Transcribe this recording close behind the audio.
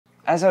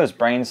As I was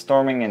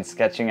brainstorming and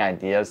sketching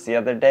ideas the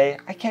other day,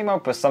 I came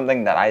up with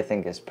something that I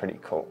think is pretty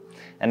cool.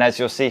 And as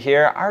you'll see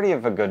here, I already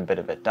have a good bit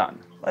of it done.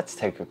 Let's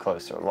take a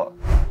closer look.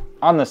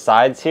 On the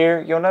sides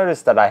here, you'll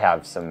notice that I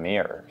have some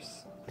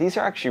mirrors. These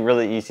are actually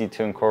really easy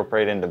to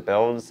incorporate into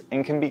builds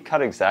and can be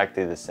cut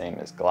exactly the same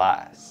as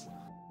glass.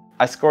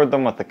 I scored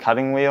them with a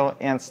cutting wheel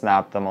and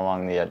snapped them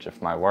along the edge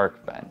of my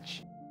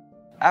workbench.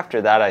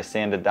 After that, I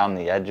sanded down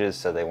the edges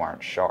so they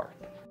weren't sharp.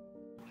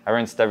 I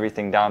rinsed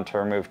everything down to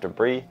remove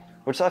debris,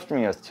 which left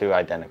me with two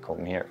identical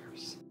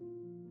mirrors.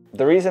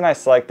 The reason I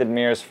selected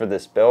mirrors for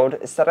this build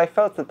is that I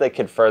felt that they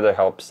could further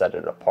help set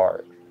it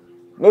apart.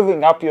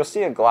 Moving up, you'll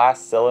see a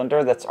glass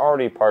cylinder that's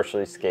already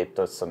partially scaped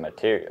with some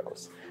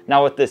materials.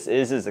 Now what this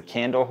is a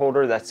candle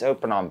holder that's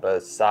open on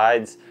both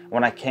sides.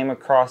 When I came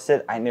across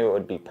it, I knew it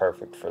would be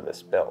perfect for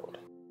this build.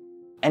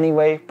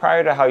 Anyway,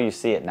 prior to how you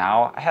see it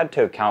now, I had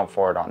to account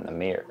for it on the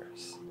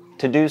mirrors.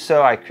 To do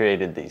so, I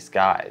created these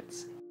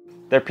guides.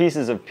 They're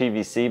pieces of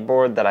PVC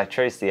board that I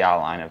traced the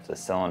outline of the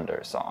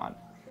cylinders on.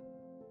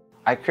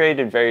 I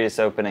created various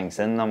openings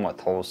in them with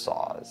hole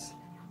saws.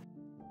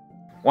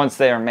 Once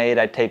they are made,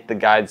 I taped the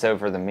guides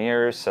over the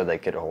mirrors so they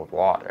could hold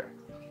water.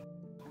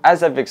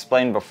 As I've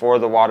explained before,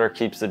 the water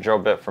keeps the drill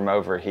bit from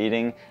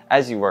overheating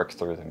as you work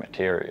through the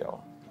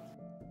material.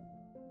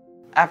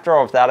 After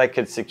all of that, I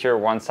could secure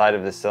one side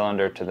of the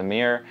cylinder to the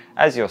mirror,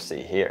 as you'll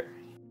see here.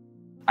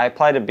 I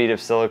applied a bead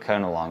of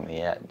silicone along the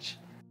edge.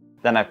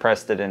 Then I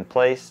pressed it in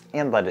place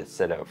and let it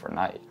sit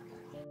overnight.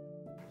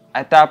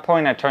 At that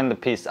point, I turned the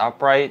piece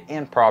upright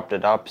and propped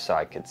it up so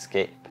I could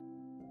scape.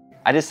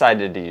 I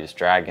decided to use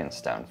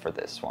dragonstone for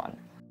this one.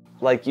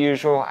 Like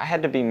usual, I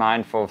had to be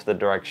mindful of the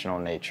directional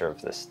nature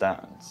of the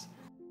stones.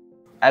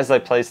 As I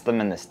placed them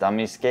in this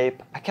dummy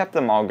scape, I kept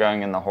them all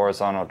going in the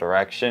horizontal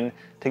direction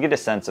to get a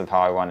sense of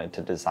how I wanted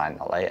to design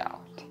the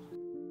layout.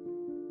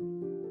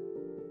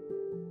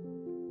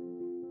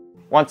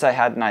 Once I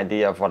had an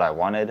idea of what I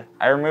wanted,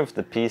 I removed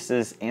the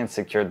pieces and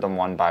secured them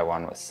one by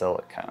one with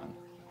silicone.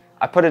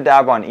 I put a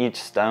dab on each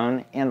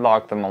stone and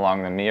locked them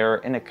along the mirror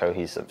in a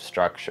cohesive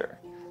structure.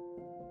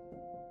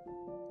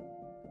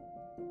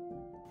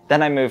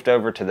 Then I moved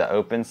over to the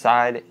open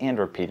side and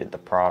repeated the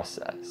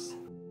process.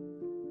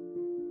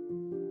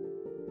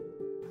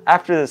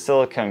 After the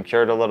silicone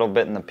cured a little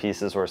bit and the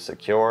pieces were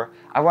secure,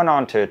 I went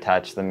on to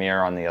attach the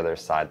mirror on the other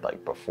side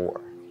like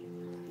before.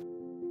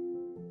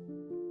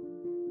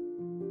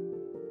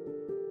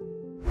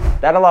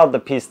 That allowed the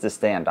piece to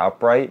stand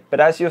upright, but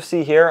as you'll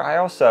see here, I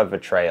also have a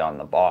tray on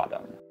the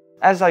bottom.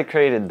 As I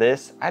created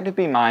this, I had to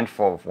be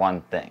mindful of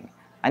one thing.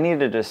 I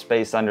needed a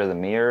space under the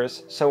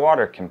mirrors so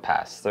water can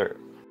pass through.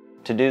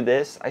 To do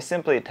this, I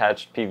simply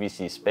attached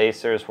PVC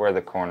spacers where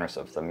the corners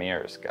of the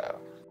mirrors go.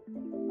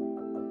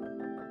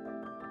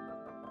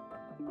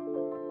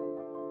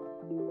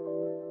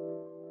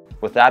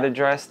 With that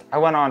addressed, I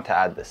went on to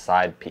add the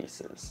side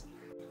pieces.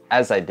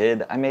 As I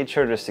did, I made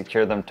sure to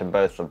secure them to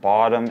both the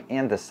bottom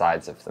and the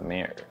sides of the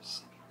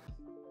mirrors.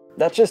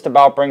 That just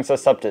about brings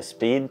us up to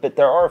speed, but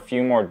there are a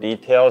few more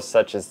details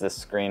such as this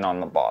screen on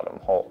the bottom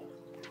hole.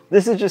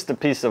 This is just a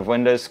piece of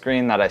window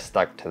screen that I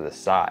stuck to the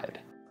side.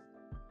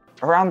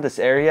 Around this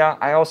area,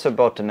 I also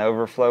built an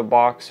overflow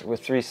box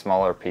with 3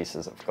 smaller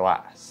pieces of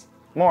glass.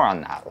 More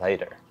on that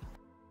later.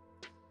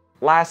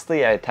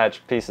 Lastly, I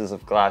attached pieces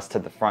of glass to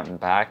the front and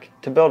back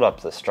to build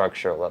up the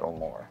structure a little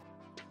more.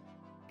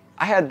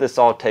 I had this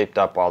all taped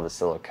up while the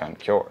silicone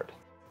cured.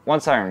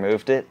 Once I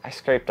removed it, I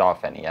scraped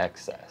off any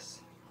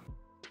excess.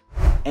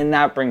 And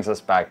that brings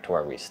us back to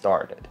where we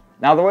started.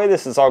 Now the way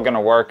this is all going to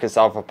work is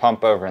I'll have a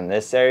pump over in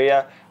this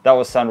area that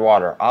will send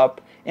water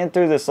up and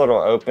through this little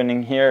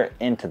opening here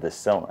into the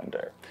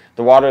cylinder.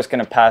 The water is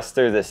going to pass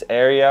through this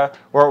area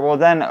where it will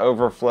then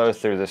overflow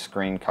through the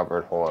screen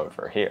covered hole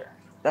over here.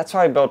 That's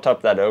why I built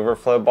up that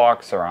overflow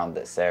box around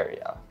this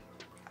area.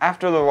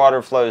 After the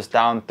water flows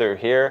down through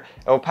here,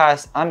 it will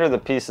pass under the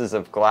pieces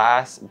of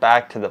glass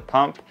back to the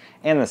pump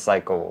and the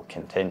cycle will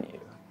continue.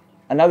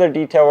 Another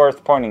detail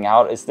worth pointing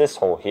out is this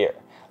hole here.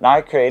 Now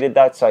I created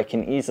that so I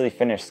can easily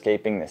finish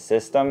scaping the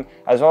system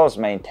as well as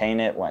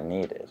maintain it when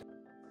needed.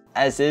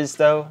 As is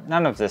though,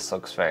 none of this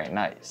looks very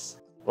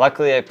nice.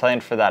 Luckily I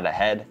planned for that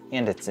ahead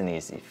and it's an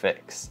easy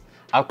fix.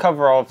 I'll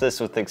cover all of this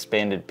with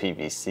expanded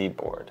PVC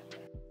board.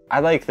 I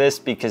like this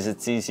because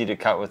it's easy to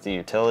cut with the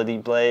utility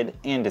blade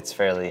and it's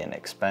fairly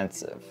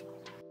inexpensive.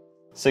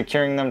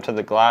 Securing them to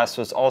the glass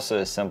was also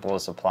as simple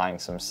as applying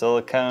some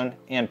silicone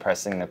and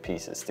pressing the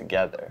pieces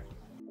together.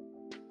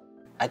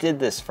 I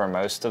did this for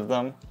most of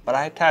them, but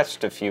I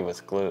attached a few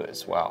with glue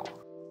as well.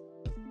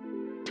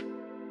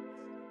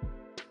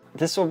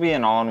 This will be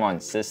an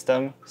all-in-one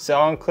system, so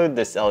I'll include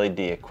this LED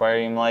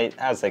aquarium light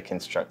as I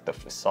construct the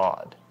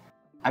facade.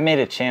 I made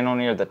a channel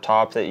near the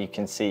top that you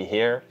can see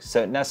here,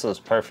 so it nestles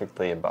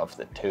perfectly above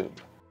the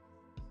tube.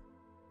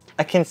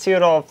 I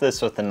concealed all of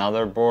this with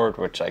another board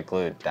which I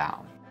glued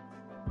down.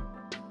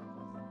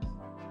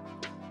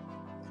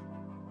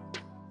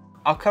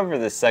 I'll cover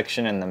this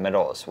section in the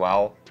middle as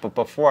well, but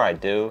before I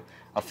do,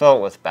 I'll fill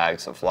it with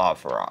bags of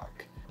lava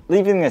rock.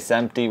 Leaving this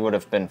empty would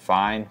have been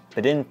fine,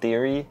 but in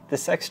theory,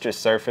 this extra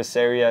surface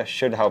area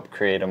should help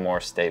create a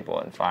more stable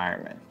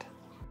environment.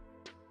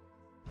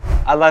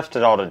 I left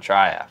it all to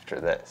dry after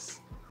this.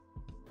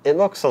 It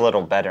looks a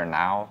little better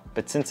now,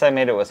 but since I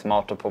made it with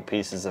multiple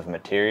pieces of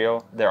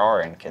material, there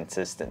are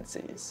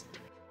inconsistencies.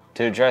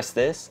 To address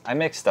this, I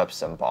mixed up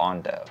some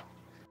Bondo.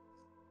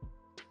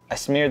 I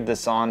smeared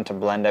this on to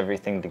blend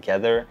everything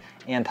together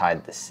and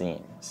hide the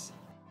seams.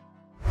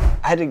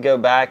 I had to go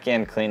back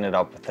and clean it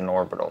up with an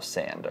orbital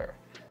sander.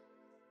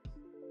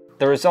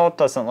 The result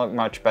doesn't look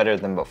much better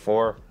than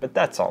before, but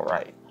that's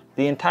alright.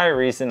 The entire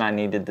reason I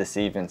needed this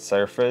even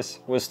surface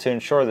was to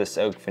ensure this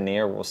oak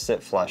veneer will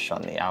sit flush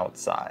on the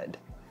outside.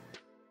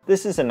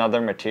 This is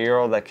another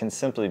material that can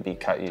simply be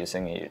cut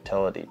using a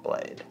utility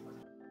blade.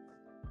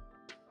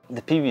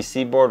 The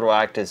PVC board will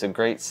act as a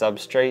great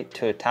substrate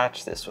to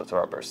attach this with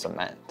rubber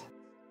cement.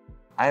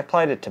 I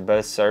applied it to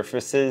both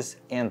surfaces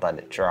and let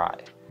it dry.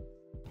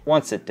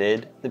 Once it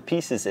did, the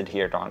pieces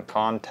adhered on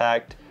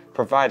contact,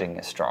 providing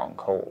a strong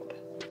hold.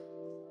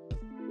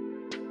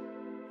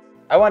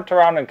 I went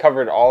around and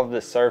covered all of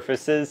the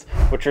surfaces,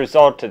 which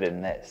resulted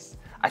in this.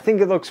 I think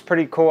it looks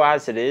pretty cool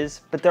as it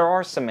is, but there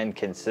are some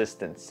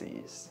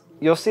inconsistencies.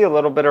 You'll see a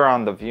little bit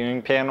around the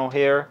viewing panel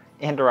here,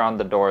 and around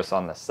the doors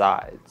on the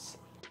sides.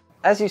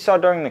 As you saw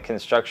during the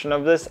construction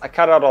of this, I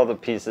cut out all the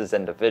pieces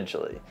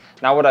individually.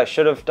 Now what I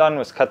should have done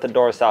was cut the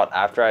doors out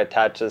after I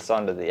attached this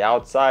onto the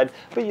outside,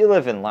 but you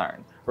live and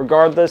learn.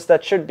 Regardless,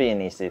 that should be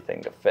an easy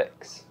thing to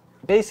fix.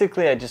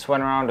 Basically, I just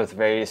went around with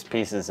various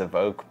pieces of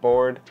oak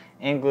board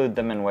and glued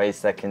them in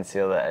ways that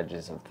conceal the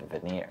edges of the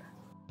veneer.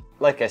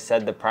 Like I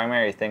said, the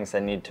primary things I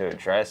need to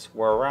address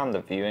were around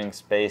the viewing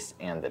space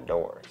and the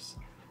doors.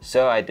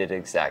 So I did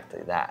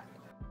exactly that.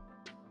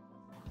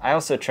 I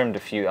also trimmed a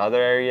few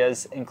other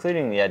areas,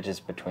 including the edges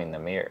between the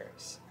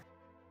mirrors.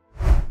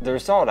 The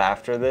result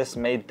after this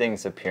made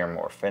things appear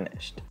more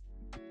finished.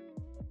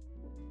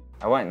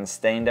 I went and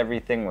stained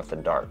everything with a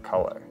dark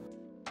color.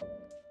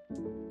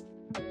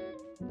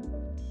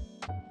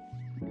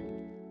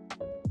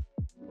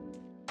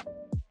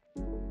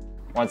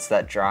 Once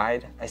that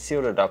dried, I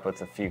sealed it up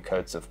with a few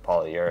coats of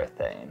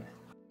polyurethane.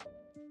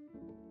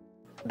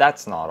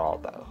 That's not all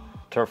though.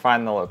 To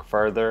refine the look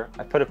further,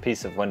 I put a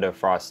piece of window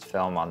frost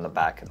film on the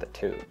back of the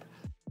tube.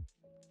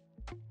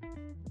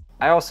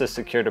 I also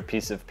secured a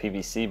piece of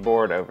PVC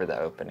board over the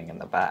opening in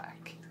the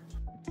back.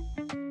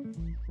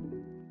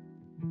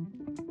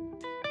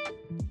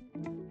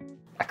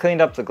 I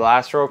cleaned up the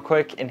glass real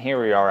quick, and here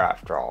we are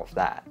after all of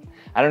that.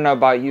 I don't know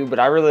about you, but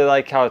I really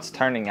like how it's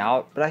turning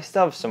out, but I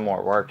still have some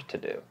more work to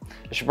do.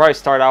 I should probably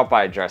start out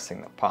by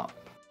addressing the pump.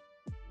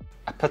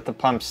 I put the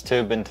pump's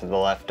tube into the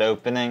left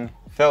opening,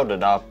 filled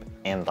it up,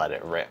 and let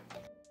it rip.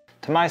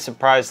 To my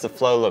surprise, the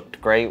flow looked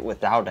great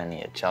without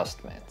any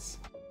adjustments.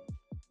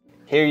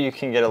 Here you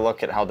can get a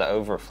look at how the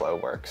overflow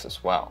works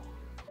as well.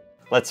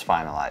 Let's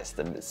finalize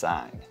the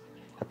design.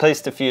 I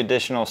placed a few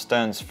additional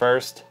stones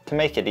first to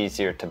make it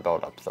easier to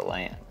build up the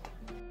land.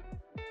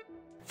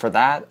 For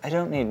that, I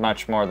don't need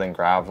much more than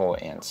gravel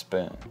and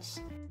spoons.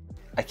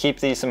 I keep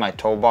these in my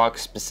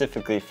toolbox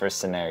specifically for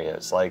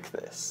scenarios like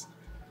this.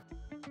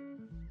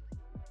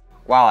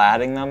 While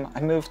adding them,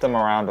 I moved them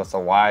around with a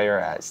wire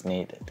as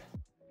needed.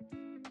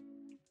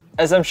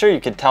 As I'm sure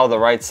you could tell, the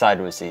right side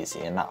was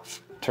easy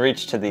enough. To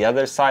reach to the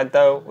other side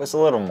though was a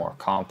little more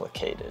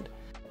complicated.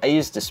 I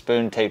used a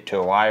spoon taped to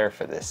a wire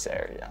for this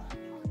area.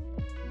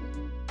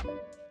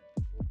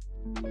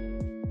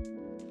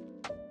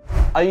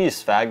 I'll use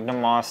sphagnum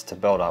moss to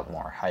build up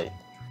more height.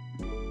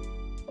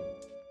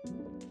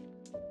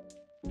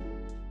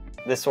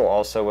 This will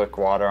also wick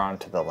water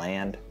onto the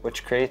land,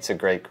 which creates a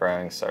great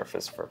growing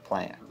surface for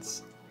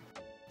plants.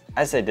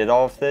 As I did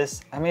all of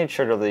this, I made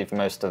sure to leave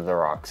most of the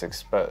rocks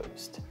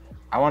exposed.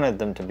 I wanted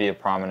them to be a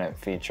prominent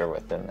feature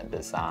within the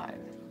design.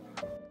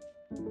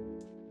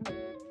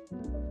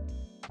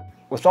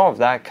 With all of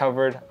that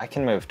covered, I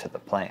can move to the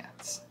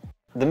plants.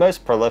 The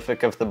most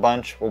prolific of the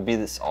bunch will be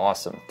this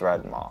awesome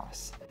thread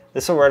moss.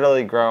 This will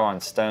readily grow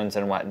on stones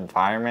in wet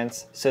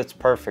environments, so it's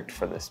perfect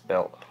for this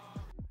build.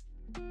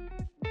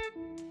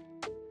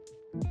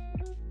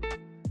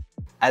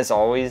 As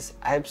always,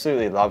 I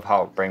absolutely love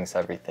how it brings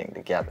everything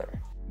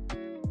together.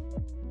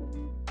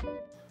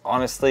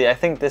 Honestly, I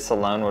think this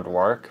alone would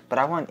work, but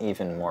I want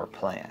even more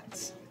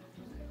plants.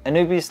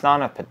 Anubis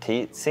nana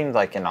petite seemed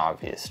like an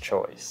obvious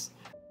choice.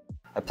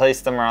 I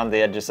placed them around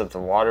the edges of the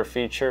water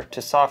feature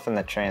to soften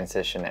the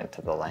transition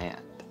into the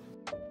land.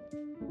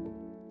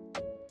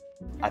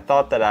 I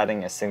thought that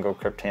adding a single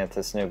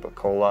Cryptanthus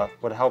nubicola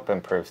would help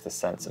improve the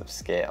sense of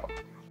scale.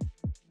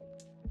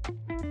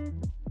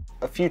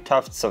 A few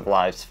tufts of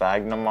live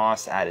sphagnum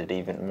moss added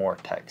even more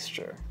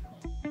texture.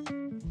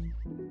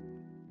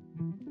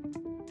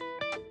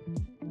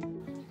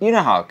 You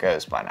know how it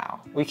goes by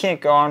now. We can't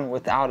go on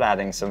without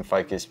adding some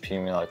Ficus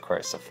pumila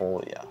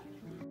chrysophilia.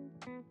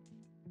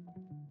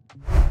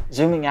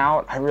 Zooming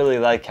out, I really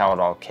like how it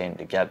all came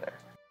together.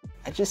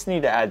 I just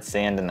need to add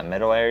sand in the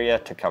middle area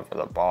to cover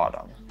the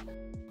bottom.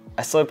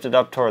 I sloped it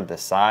up toward the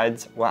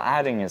sides while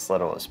adding as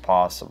little as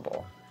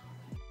possible.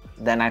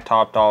 Then I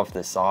topped all of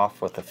this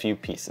off with a few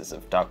pieces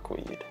of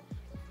duckweed.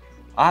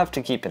 I'll have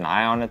to keep an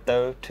eye on it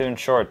though to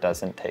ensure it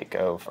doesn't take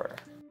over.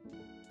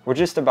 We're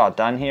just about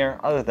done here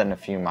other than a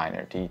few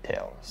minor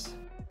details.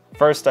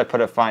 First, I put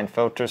a fine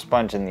filter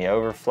sponge in the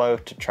overflow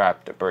to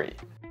trap debris.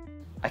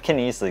 I can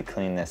easily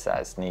clean this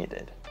as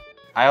needed.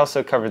 I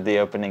also covered the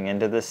opening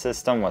into the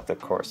system with a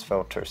coarse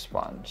filter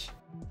sponge.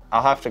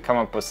 I'll have to come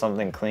up with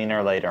something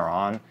cleaner later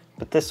on,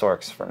 but this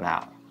works for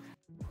now.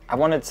 I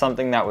wanted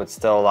something that would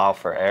still allow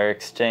for air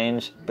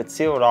exchange, but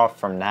sealed off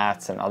from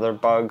gnats and other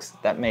bugs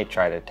that may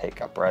try to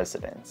take up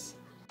residence.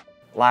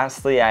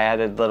 Lastly, I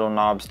added little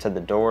knobs to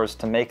the doors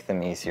to make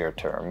them easier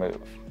to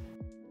remove.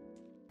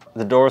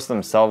 The doors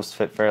themselves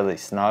fit fairly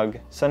snug,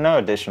 so no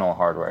additional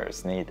hardware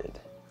is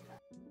needed.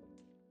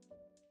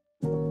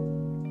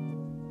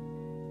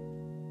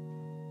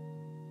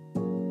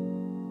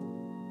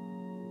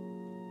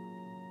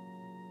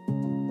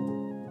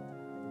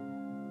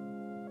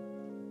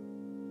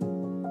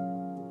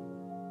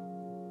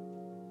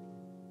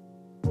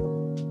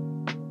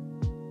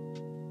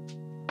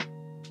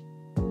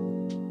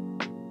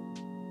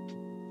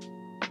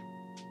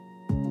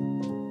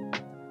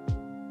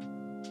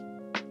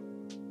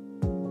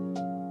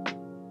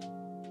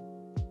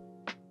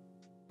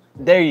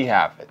 There you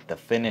have it, the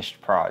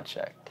finished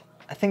project.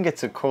 I think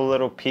it's a cool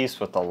little piece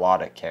with a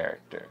lot of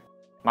character.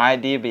 My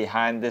idea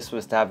behind this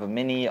was to have a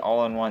mini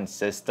all-in-one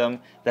system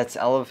that's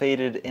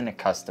elevated in a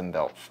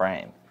custom-built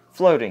frame,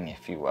 floating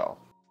if you will.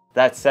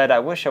 That said, I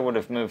wish I would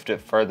have moved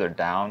it further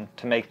down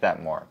to make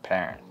that more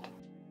apparent.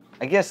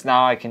 I guess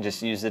now I can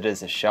just use it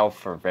as a shelf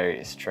for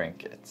various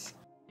trinkets.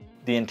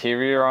 The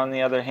interior, on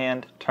the other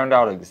hand, turned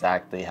out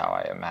exactly how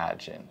I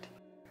imagined.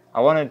 I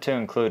wanted to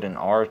include an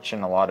arch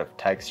and a lot of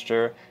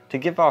texture to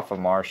give off a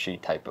marshy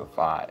type of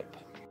vibe.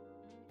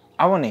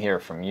 I want to hear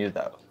from you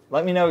though.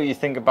 Let me know what you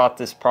think about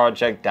this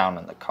project down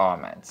in the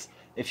comments.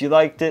 If you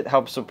liked it,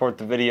 help support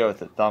the video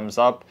with a thumbs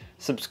up,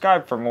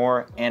 subscribe for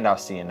more, and I'll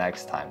see you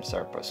next time,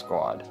 Serpa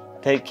Squad.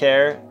 Take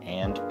care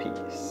and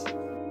peace.